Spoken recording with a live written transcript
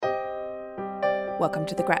Welcome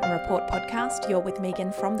to the Grattan Report podcast. You're with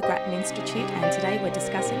Megan from the Grattan Institute, and today we're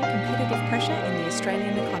discussing competitive pressure in the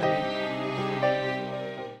Australian economy.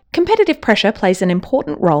 Competitive pressure plays an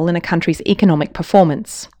important role in a country's economic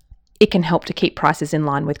performance. It can help to keep prices in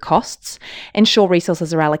line with costs, ensure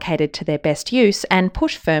resources are allocated to their best use, and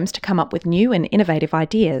push firms to come up with new and innovative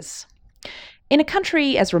ideas. In a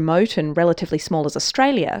country as remote and relatively small as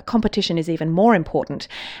Australia, competition is even more important,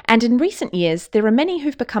 and in recent years there are many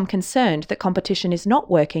who've become concerned that competition is not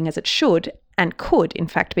working as it should and could in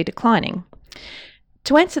fact be declining.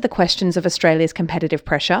 To answer the questions of Australia's competitive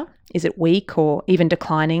pressure, is it weak or even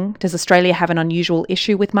declining? Does Australia have an unusual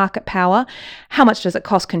issue with market power? How much does it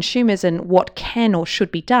cost consumers, and what can or should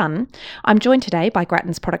be done? I'm joined today by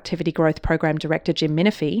Grattan's Productivity Growth Program Director Jim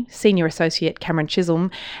Minifie, Senior Associate Cameron Chisholm,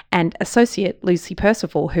 and Associate Lucy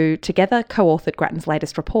Percival, who together co-authored Grattan's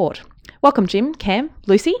latest report. Welcome Jim, Cam,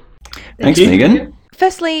 Lucy. Thanks, Megan.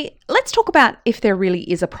 Firstly, let's talk about if there really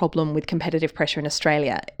is a problem with competitive pressure in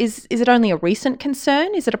Australia. Is it only a recent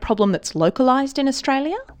concern? Is it a problem that's localised in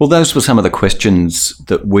Australia? Well, those were some of the questions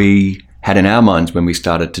that we had in our minds when we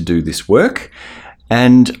started to do this work.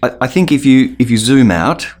 And I think if you zoom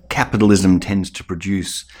out, capitalism tends to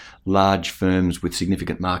produce large firms with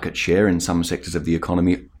significant market share in some sectors of the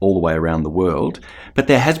economy all the way around the world. But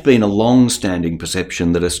there has been a long-standing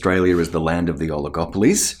perception that Australia is the land of the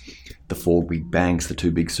oligopolies, the four big banks, the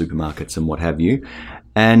two big supermarkets and what have you.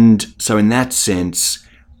 And so in that sense,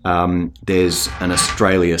 there's an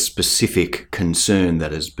Australia-specific concern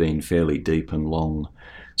that has been fairly deep and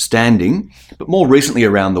long-standing. But more recently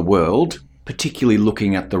around the world, particularly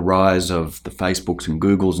looking at the rise of the Facebooks and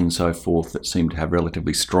Googles and so forth that seem to have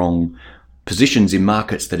relatively strong positions in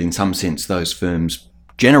markets that in some sense those firms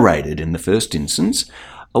generated in the first instance,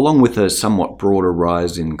 along with a somewhat broader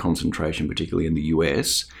rise in concentration, particularly in the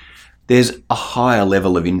US, there's a higher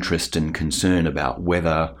level of interest and concern about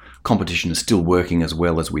whether competition is still working as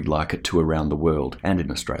well as we'd like it to around the world and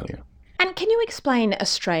in Australia. And can you explain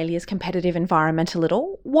Australia's competitive environment a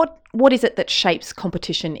little? What is it that shapes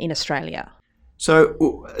competition in Australia?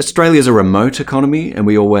 So Australia's a remote economy, and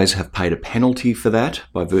we always have paid a penalty for that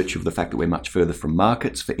by virtue of the fact that we're much further from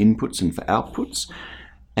markets for inputs and for outputs.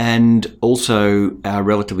 And also our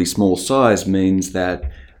relatively small size means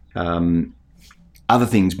that other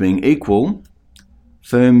things being equal,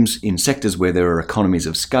 firms in sectors where there are economies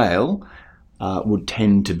of scale would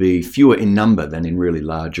tend to be fewer in number than in really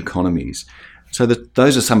large economies. So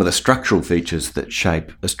those are some of the structural features that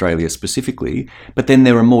shape Australia specifically, but then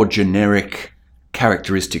there are more generic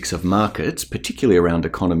characteristics of markets, particularly around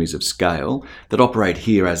economies of scale, that operate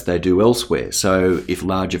here as they do elsewhere. So if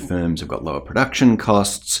larger firms have got lower production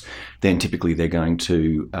costs, then typically they're going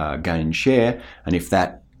to gain share, and if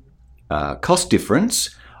that cost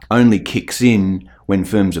difference only kicks in when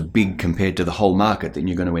firms are big compared to the whole market, then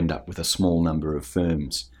you're going to end up with a small number of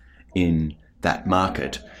firms in that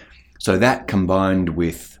market. So that combined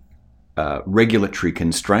with regulatory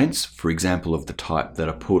constraints, for example, of the type that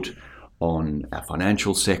are put on our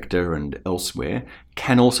financial sector and elsewhere,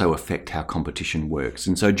 can also affect how competition works.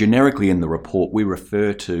 And so generically in the report, we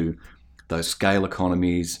refer to those scale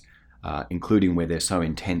economies, including where they're so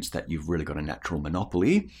intense that you've really got a natural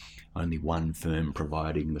monopoly, only one firm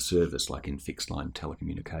providing the service, like in fixed line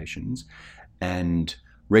telecommunications, and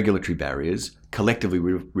regulatory barriers. Collectively,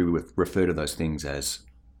 we refer to those things as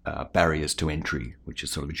barriers to entry, which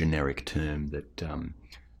is sort of a generic term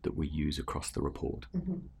that we use across the report.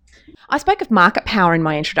 Mm-hmm. I spoke of market power in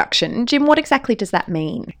my introduction. Jim, what exactly does that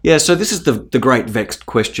mean? Yeah, so this is the great vexed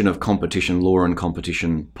question of competition law and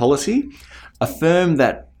competition policy. A firm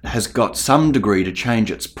that has got some degree to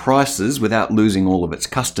change its prices without losing all of its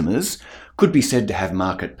customers could be said to have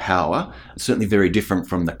market power. Certainly very different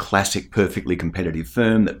from the classic perfectly competitive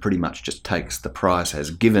firm that pretty much just takes the price as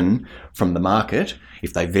given from the market.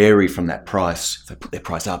 If they vary from that price, if they put their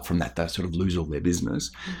price up from that, they sort of lose all their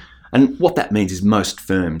business. And what that means is most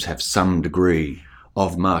firms have some degree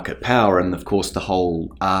of market power, and of course the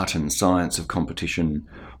whole art and science of competition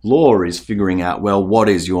law is figuring out, well, what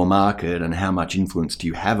is your market and how much influence do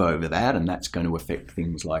you have over that? And that's going to affect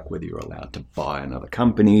things like whether you're allowed to buy another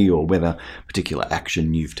company or whether particular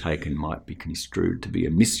action you've taken might be construed to be a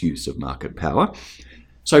misuse of market power.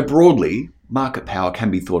 So broadly, market power can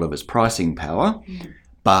be thought of as pricing power,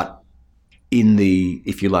 but in the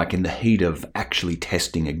heat of actually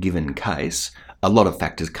testing a given case, a lot of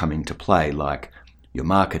factors come into play, like your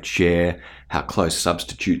market share, how close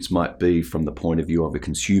substitutes might be from the point of view of a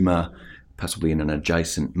consumer, possibly in an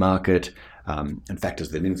adjacent market, and factors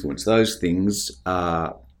that influence those things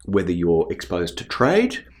are whether you're exposed to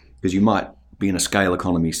trade, because you might be in a scale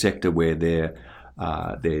economy sector where there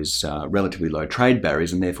there's relatively low trade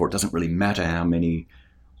barriers, and therefore it doesn't really matter how many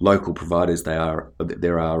local providers there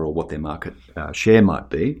are or what their market share might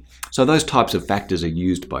be. So those types of factors are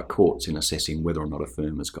used by courts in assessing whether or not a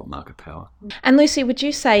firm has got market power. And Lucy, would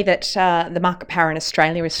you say that the market power in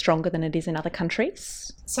Australia is stronger than it is in other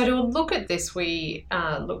countries? So to look at this, we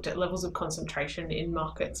looked at levels of concentration in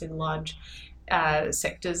markets in large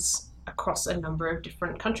sectors across a number of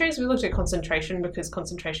different countries. We looked at concentration because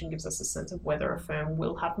concentration gives us a sense of whether a firm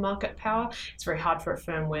will have market power. It's very hard for a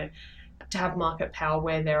firm to have market power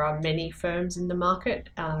where there are many firms in the market.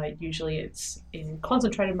 Usually it's in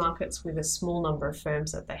concentrated markets with a small number of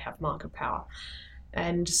firms that they have market power.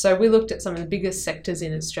 And so we looked at some of the biggest sectors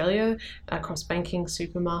in Australia across banking,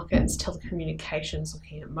 supermarkets, telecommunications,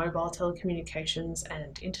 looking at mobile telecommunications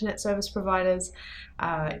and internet service providers,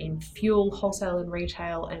 in fuel, wholesale and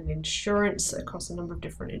retail, and insurance across a number of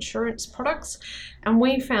different insurance products. And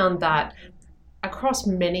we found that across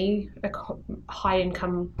many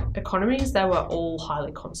high-income economies, they were all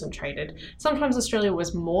highly concentrated. Sometimes Australia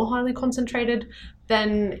was more highly concentrated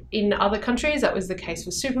than in other countries. That was the case for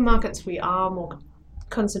supermarkets. We are more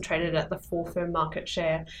concentrated at the 4-firm market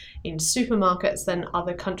share in supermarkets than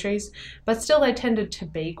other countries, but still they tended to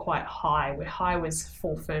be quite high, where high was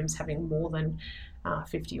 4 firms having more than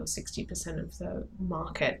 50 or 60% of the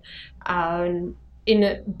market.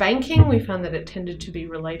 In banking, we found that it tended to be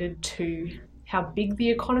related to how big the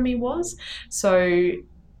economy was. So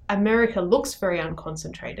America looks very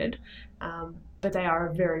unconcentrated, but they are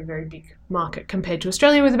a very, very big market compared to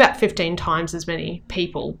Australia, with about 15 times as many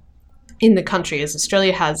people in the country as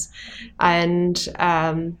Australia has. And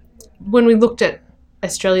when we looked at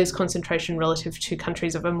Australia's concentration relative to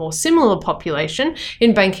countries of a more similar population,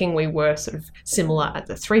 in banking we were sort of similar at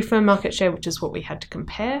the 3-firm market share, which is what we had to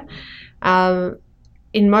compare.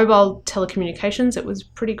 In mobile telecommunications, it was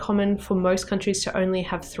pretty common for most countries to only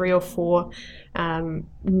have 3 or 4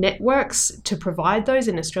 networks to provide those.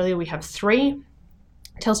 In Australia, we have 3.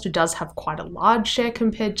 Telstra does have quite a large share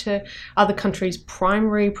compared to other countries'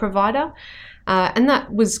 primary provider, and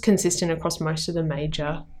that was consistent across most of the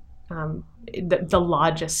major, the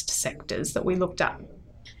largest sectors that we looked at.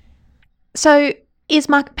 So is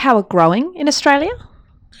market power growing in Australia?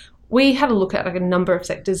 We had a look at a number of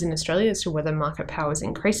sectors in Australia as to whether market power is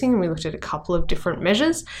increasing, and we looked at a couple of different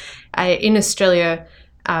measures. In Australia,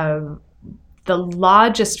 the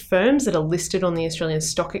largest firms that are listed on the Australian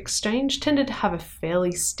Stock Exchange tended to have a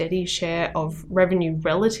fairly steady share of revenue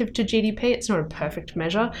relative to GDP. It's not a perfect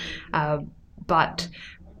measure, but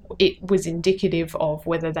it was indicative of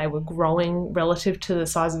whether they were growing relative to the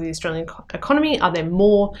size of the Australian economy. Are there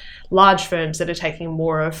more large firms that are taking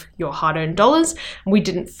more of your hard-earned dollars? And we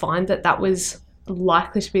didn't find that that was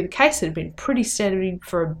likely to be the case. It had been pretty steady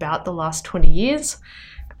for about the last 20 years.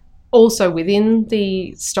 Also within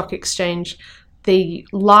the stock exchange, the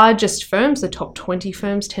largest firms, the top 20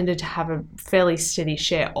 firms, tended to have a fairly steady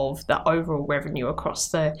share of the overall revenue across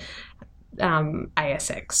the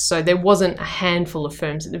ASX. So there wasn't a handful of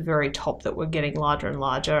firms at the very top that were getting larger and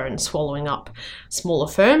larger and swallowing up smaller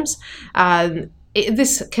firms.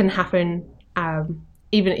 This can happen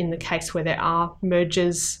even in the case where there are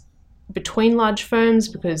mergers between large firms,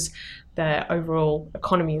 because the overall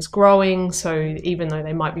economy is growing. So even though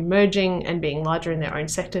they might be merging and being larger in their own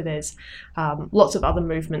sector, there's lots of other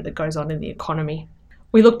movement that goes on in the economy.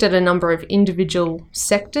 We looked at a number of individual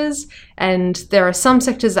sectors, and there are some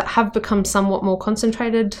sectors that have become somewhat more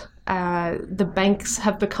concentrated. The banks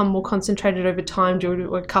have become more concentrated over time due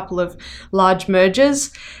to a couple of large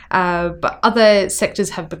mergers, but other sectors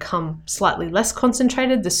have become slightly less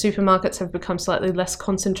concentrated. The supermarkets have become slightly less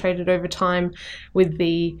concentrated over time with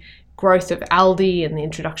the growth of Aldi and the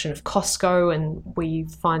introduction of Costco, and we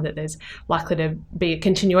find that there's likely to be a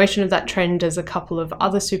continuation of that trend as a couple of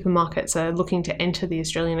other supermarkets are looking to enter the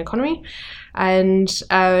Australian economy. And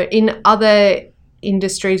in other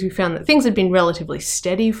industries, we found that things had been relatively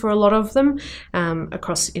steady for a lot of them,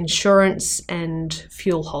 across insurance and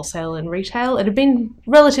fuel, wholesale and retail. It had been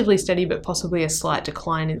relatively steady, but possibly a slight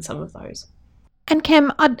decline in some of those. And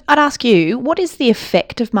Cam, I'd ask you, what is the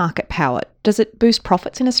effect of market power? Does it boost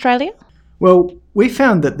profits in Australia? Well, we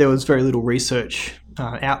found that there was very little research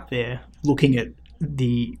out there looking at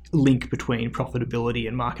the link between profitability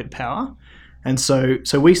and market power. And so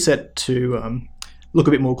we set to look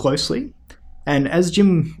a bit more closely. And as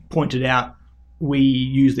Jim pointed out, we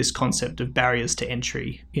use this concept of barriers to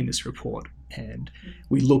entry in this report. And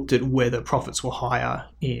we looked at whether profits were higher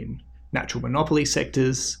in natural monopoly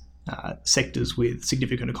sectors, sectors with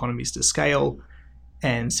significant economies to scale,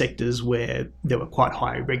 and sectors where there were quite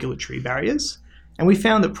high regulatory barriers. And we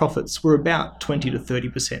found that profits were about 20 to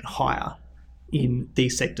 30% higher in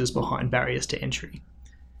these sectors behind barriers to entry.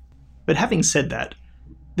 But having said that,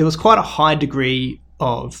 there was quite a high degree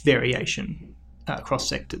of variation across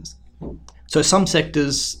sectors. So some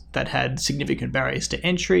sectors that had significant barriers to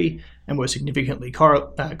entry and were significantly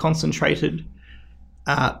concentrated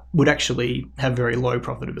would actually have very low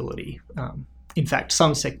profitability. In fact,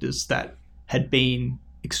 some sectors that had been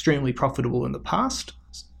extremely profitable in the past,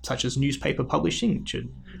 such as newspaper publishing, which had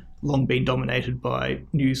long been dominated by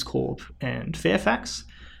News Corp and Fairfax,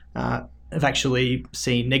 have actually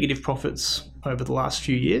seen negative profits over the last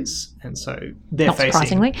few years, and so they're Not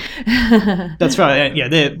surprisingly. That's right. Yeah,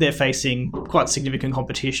 they're facing quite significant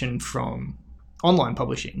competition from online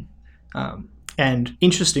publishing, and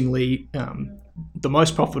interestingly, the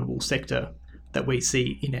most profitable sector that we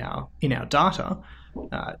see in our data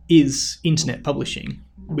is internet publishing,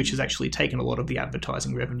 which has actually taken a lot of the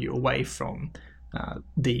advertising revenue away from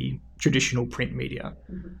the traditional print media.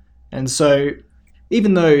 And so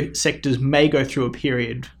even though sectors may go through a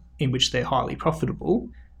period in which they're highly profitable,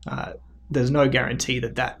 there's no guarantee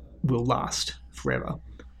that that will last forever.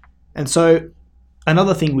 And so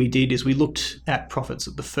another thing we did is we looked at profits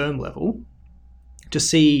at the firm level to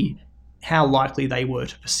see how likely they were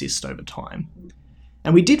to persist over time.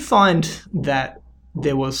 And we did find that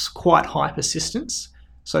there was quite high persistence.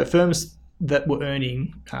 So firms that were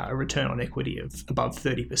earning a return on equity of above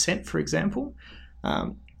 30%, for example,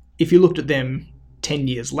 if you looked at them 10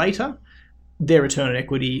 years later, their return on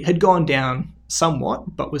equity had gone down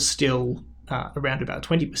somewhat, but was still around about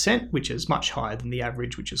 20%, which is much higher than the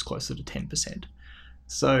average, which is closer to 10%.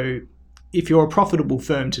 So if you're a profitable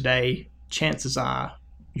firm today, chances are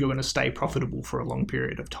you're going to stay profitable for a long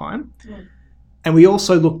period of time. And we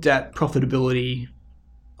also looked at profitability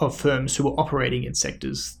of firms who were operating in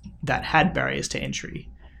sectors that had barriers to entry.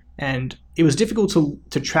 And it was difficult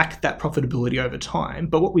to track that profitability over time,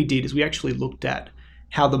 but what we did is we actually looked at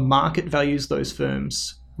how the market values those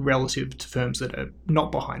firms relative to firms that are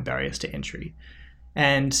not behind barriers to entry.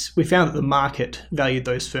 And we found that the market valued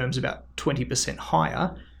those firms about 20%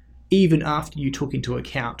 higher, even after you took into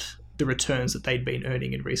account the returns that they'd been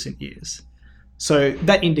earning in recent years. So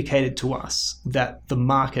that indicated to us that the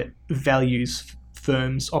market values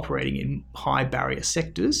firms operating in high barrier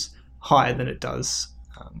sectors higher than it does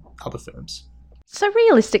other firms. So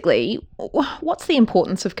realistically, what's the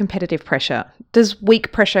importance of competitive pressure? Does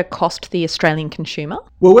weak pressure cost the Australian consumer?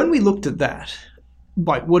 Well, when we looked at that,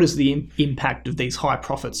 like what is the impact of these high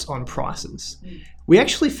profits on prices, we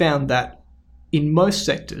actually found that in most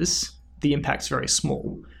sectors, the impact's very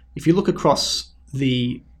small. If you look across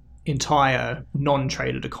the entire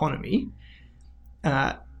non-traded economy,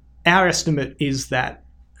 our estimate is that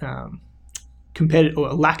a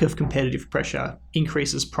lack of competitive pressure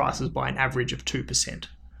increases prices by an average of 2%.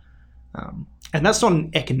 And that's not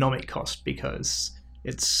an economic cost because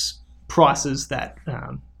it's prices that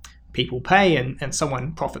people pay and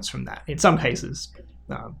someone profits from that. In some cases,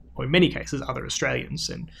 or in many cases, other Australians,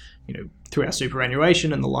 and through our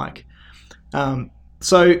superannuation and the like.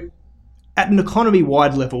 So at an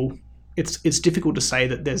economy-wide level, it's difficult to say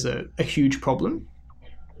that there's a huge problem.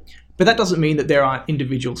 But that doesn't mean that there aren't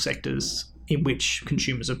individual sectors in which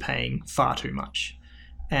consumers are paying far too much.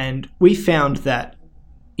 And we found that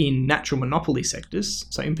in natural monopoly sectors,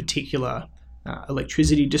 so in particular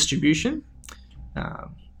electricity distribution,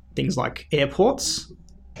 things like airports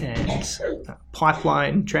and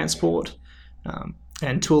pipeline transport,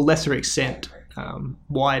 and to a lesser extent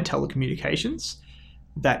wired telecommunications,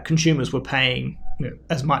 that consumers were paying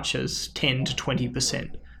as much as 10 to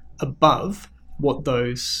 20% above what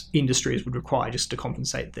those industries would require just to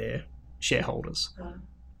compensate their shareholders.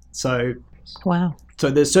 So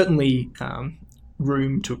there's certainly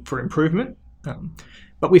room for improvement.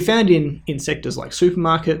 But we found in sectors like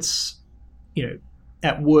supermarkets,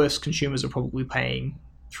 at worst, consumers are probably paying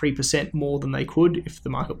 3% more than they could if the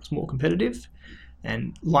market was more competitive.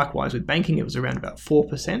 And likewise with banking, it was around about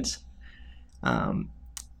 4%.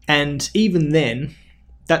 And even then,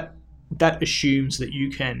 that assumes that you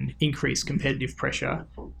can increase competitive pressure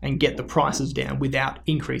and get the prices down without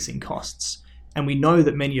increasing costs. And we know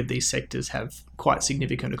that many of these sectors have quite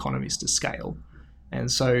significant economies to scale.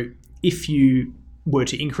 And so if you were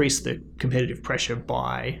to increase the competitive pressure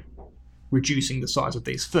by reducing the size of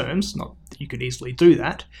these firms, not that you could easily do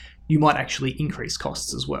that, you might actually increase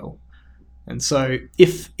costs as well. And so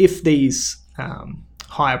if these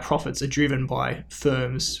higher profits are driven by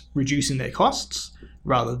firms reducing their costs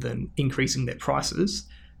rather than increasing their prices,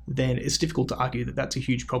 then it's difficult to argue that that's a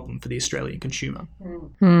huge problem for the Australian consumer.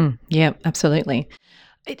 Yeah, absolutely.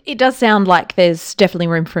 It does sound like there's definitely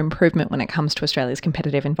room for improvement when it comes to Australia's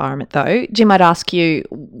competitive environment, though. Jim, I'd ask you,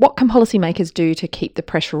 what can policymakers do to keep the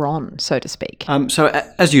pressure on, so to speak? So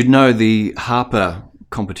as you'd know, the Harper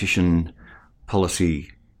Competition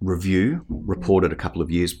Policy Review reported a couple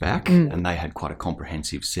of years back, and they had quite a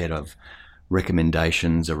comprehensive set of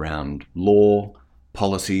recommendations around law,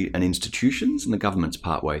 policy and institutions, and the government's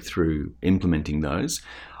partway through implementing those.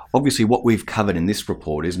 Obviously, what we've covered in this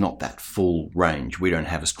report is not that full range. We don't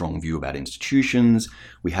have a strong view about institutions.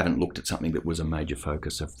 We haven't looked at something that was a major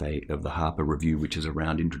focus of the Harper Review, which is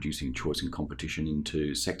around introducing choice and competition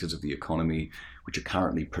into sectors of the economy which are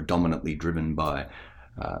currently predominantly driven by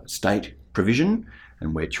state provision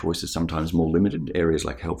and where choice is sometimes more limited, areas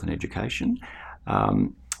like health and education.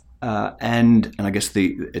 And I guess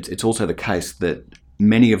it's also the case that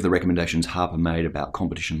many of the recommendations Harper made about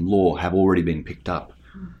competition law have already been picked up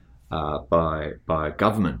by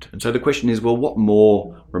government. And so the question is, well, what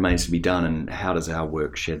more remains to be done, and how does our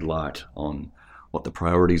work shed light on what the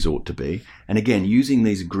priorities ought to be? And again, using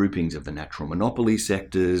these groupings of the natural monopoly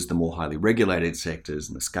sectors, the more highly regulated sectors,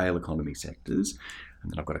 and the scale economy sectors.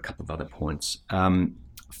 And then I've got a couple of other points.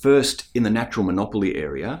 First, in the natural monopoly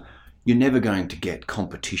area, you're never going to get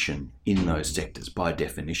competition in those sectors by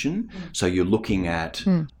definition. So you're looking at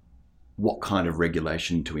what kind of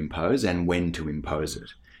regulation to impose and when to impose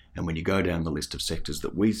it. And when you go down the list of sectors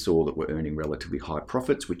that we saw that were earning relatively high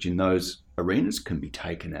profits, which in those arenas can be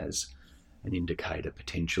taken as an indicator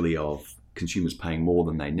potentially of consumers paying more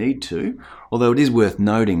than they need to, although it is worth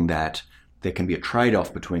noting that there can be a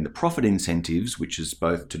trade-off between the profit incentives, which is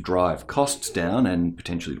both to drive costs down and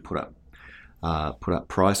potentially to put up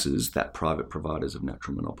prices that private providers of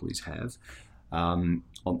natural monopolies have. On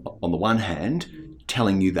the one hand,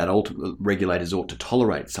 telling you that regulators ought to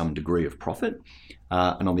tolerate some degree of profit,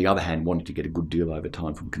 and on the other hand, wanting to get a good deal over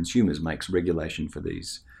time from consumers makes regulation for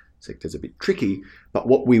these sectors a bit tricky. But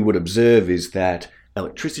what we would observe is that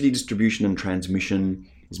electricity distribution and transmission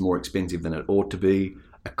is more expensive than it ought to be.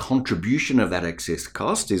 A contribution of that excess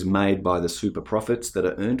cost is made by the super profits that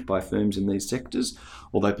are earned by firms in these sectors,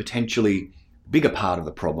 although potentially a bigger part of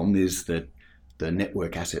the problem is that the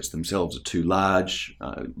network assets themselves are too large.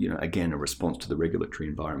 Again, a response to the regulatory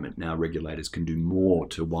environment. Now regulators can do more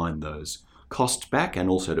to wind those costs back and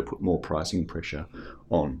also to put more pricing pressure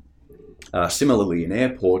on. Similarly, in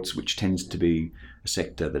airports, which tends to be a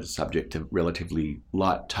sector that is subject to relatively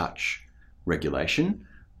light touch regulation,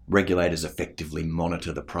 regulators effectively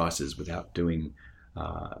monitor the prices without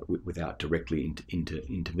directly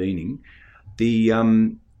intervening. The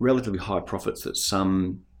relatively high profits that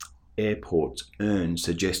some airports earn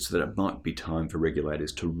suggests that it might be time for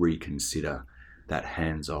regulators to reconsider that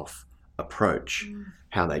hands-off approach.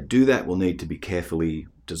 How they do that will need to be carefully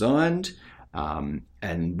designed,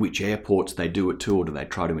 and which airports they do it to, or do they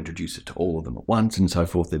try to introduce it to all of them at once and so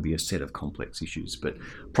forth. There'd be a set of complex issues, but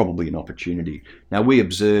probably an opportunity. Now, we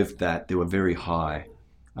observed that there were very high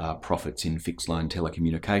profits in fixed line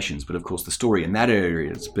telecommunications, but of course the story in that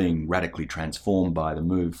area is being radically transformed by the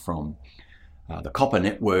move from the copper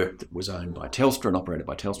network that was owned by Telstra and operated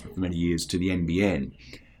by Telstra for many years to the NBN,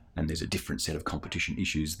 and there's a different set of competition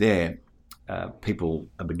issues there. People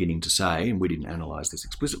are beginning to say, and we didn't analyse this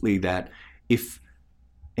explicitly, that if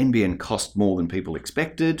NBN cost more than people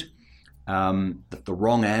expected, that the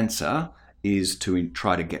wrong answer is to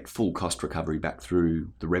try to get full cost recovery back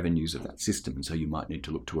through the revenues of that system, and so you might need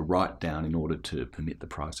to look to a write-down in order to permit the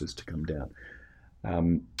prices to come down.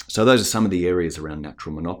 So those are some of the areas around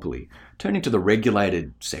natural monopoly. Turning to the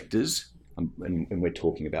regulated sectors, and we're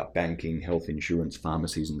talking about banking, health insurance,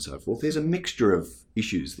 pharmacies and so forth, there's a mixture of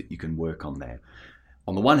issues that you can work on there.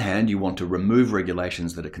 On the one hand, you want to remove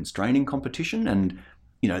regulations that are constraining competition, and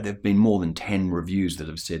there have been more than 10 reviews that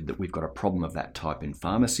have said that we've got a problem of that type in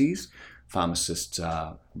pharmacies. Pharmacists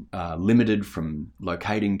are limited from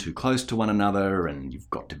locating too close to one another, and you've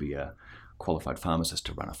got to be a qualified pharmacist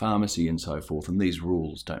to run a pharmacy and so forth, and these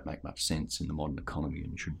rules don't make much sense in the modern economy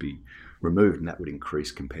and should be removed, and that would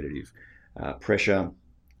increase competitive pressure.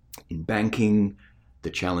 In banking, the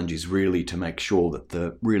challenge is really to make sure that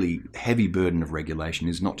the really heavy burden of regulation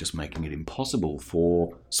is not just making it impossible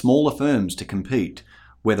for smaller firms to compete,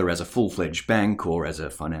 whether as a full-fledged bank or as a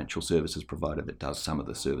financial services provider that does some of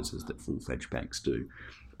the services that full-fledged banks do.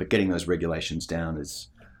 But getting those regulations down is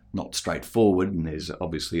not straightforward, and there's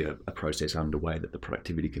obviously a process underway that the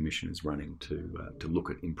Productivity Commission is running to look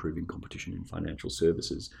at improving competition in financial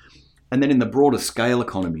services. And then in the broader scale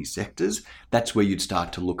economy sectors, that's where you'd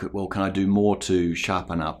start to look at, well, can I do more to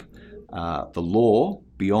sharpen up the law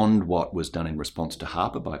beyond what was done in response to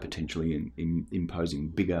Harper by potentially imposing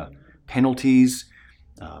bigger penalties?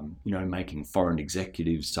 making foreign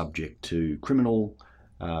executives subject to criminal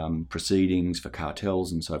proceedings for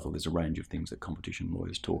cartels and so forth. There's a range of things that competition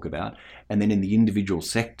lawyers talk about. And then in the individual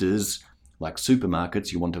sectors, like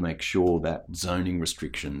supermarkets, you want to make sure that zoning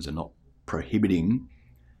restrictions are not prohibiting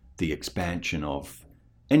the expansion of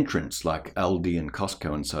entrants like Aldi and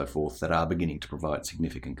Costco and so forth that are beginning to provide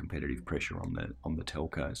significant competitive pressure on the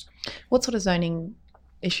telcos. What sort of zoning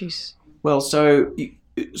issues? Well, so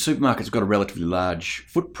supermarkets have got a relatively large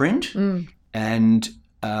footprint, and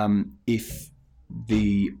if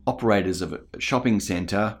the operators of a shopping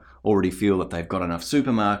centre already feel that they've got enough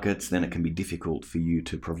supermarkets, then it can be difficult for you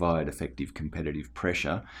to provide effective competitive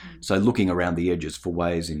pressure. So looking around the edges for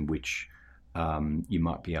ways in which you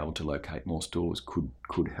might be able to locate more stores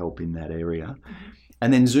could help in that area.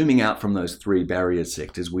 And then zooming out from those three barrier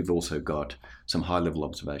sectors, we've also got some high-level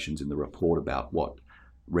observations in the report about what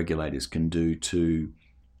regulators can do to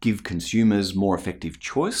give consumers more effective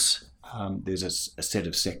choice. There's a set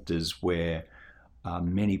of sectors where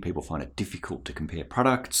many people find it difficult to compare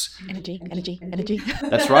products. Energy.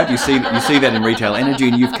 That's right. You see that in retail energy,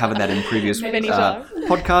 and you've covered that in previous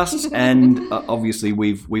podcasts. And obviously,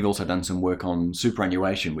 we've also done some work on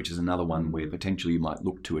superannuation, which is another one where potentially you might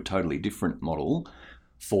look to a totally different model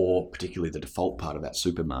for particularly the default part of that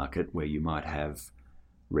supermarket, where you might have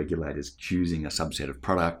regulators choosing a subset of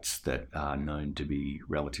products that are known to be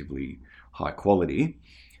relatively high quality,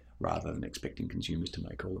 rather than expecting consumers to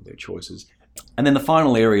make all of their choices. And then the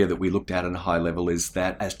final area that we looked at a high level is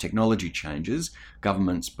that as technology changes,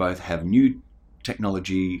 governments both have new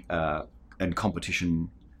technology and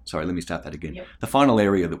competition. Sorry, let me start that again. Yep. The final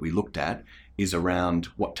area that we looked at is around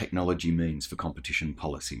what technology means for competition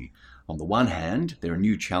policy. On the one hand, there are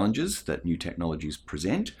new challenges that new technologies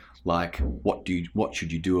present, like what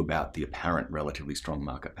should you do about the apparent relatively strong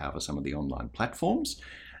market power for some of the online platforms?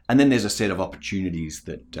 And then there's a set of opportunities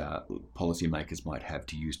that policymakers might have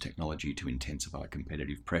to use technology to intensify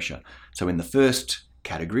competitive pressure. So in the first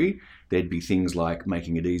category, there'd be things like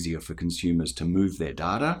making it easier for consumers to move their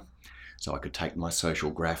data. So I could take my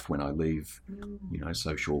social graph when I leave,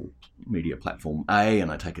 social media platform A,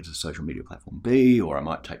 and I take it to social media platform B, or I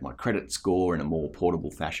might take my credit score in a more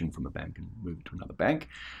portable fashion from a bank and move it to another bank.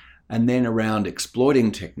 And then around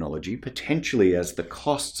exploiting technology, potentially as the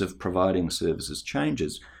costs of providing services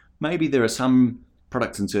changes, maybe there are some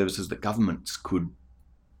products and services that governments could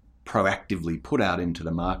proactively put out into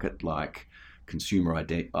the market, like consumer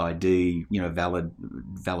ID, valid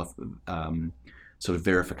sort of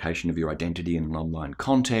verification of your identity in an online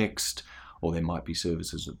context, or there might be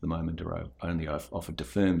services at the moment are only offered to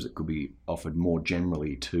firms that could be offered more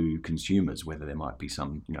generally to consumers, whether there might be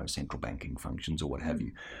some, central banking functions or what have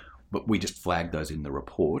you. But we just flagged those in the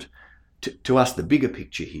report. To us, the bigger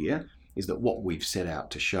picture here is that what we've set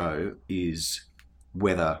out to show is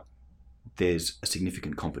whether there's a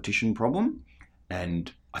significant competition problem.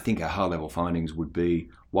 And I think our high-level findings would be,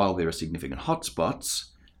 while there are significant hotspots,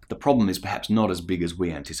 the problem is perhaps not as big as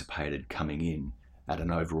we anticipated coming in at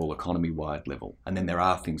an overall economy-wide level. And then there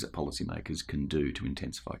are things that policymakers can do to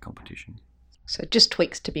intensify competition. So just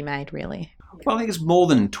tweaks to be made, really. Well, I think it's more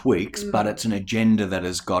than tweaks, but it's an agenda that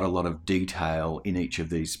has got a lot of detail in each of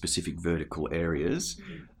these specific vertical areas.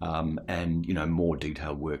 And, more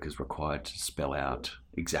detailed work is required to spell out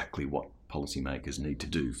exactly what policymakers need to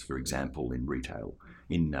do, for example, in retail,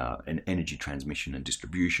 in energy transmission and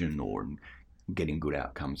distribution, or in getting good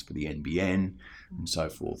outcomes for the NBN and so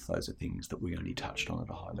forth. Those are things that we only touched on at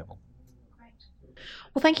a high level.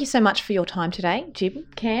 Well, thank you so much for your time today, Jim,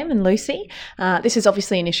 Cam and Lucy. This is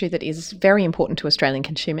obviously an issue that is very important to Australian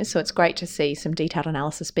consumers, so it's great to see some detailed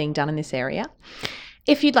analysis being done in this area.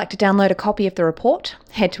 If you'd like to download a copy of the report,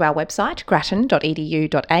 head to our website,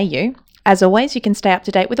 grattan.edu.au. As always, you can stay up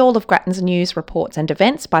to date with all of Grattan's news, reports and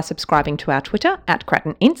events by subscribing to our Twitter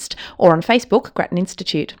 @GrattanInst or on Facebook, Grattan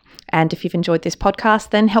Institute. And if you've enjoyed this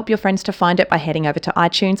podcast, then help your friends to find it by heading over to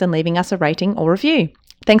iTunes and leaving us a rating or review.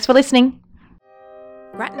 Thanks for listening.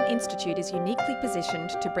 Grattan Institute is uniquely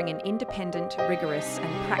positioned to bring an independent, rigorous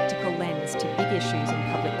and practical lens to big issues in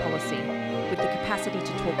public policy, with the capacity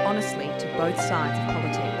to talk honestly to both sides of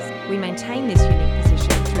politics. We maintain this unique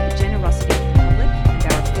position through the generosity of the public and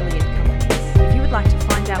our affiliate companies. If you would like to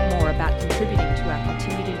find out more about contributing to our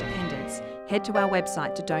continued independence, head to our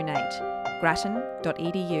website to donate,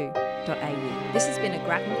 grattan.edu.au. This has been a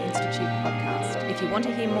Grattan Institute podcast. If you want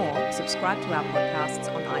to hear more, subscribe to our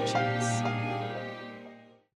podcasts on iTunes.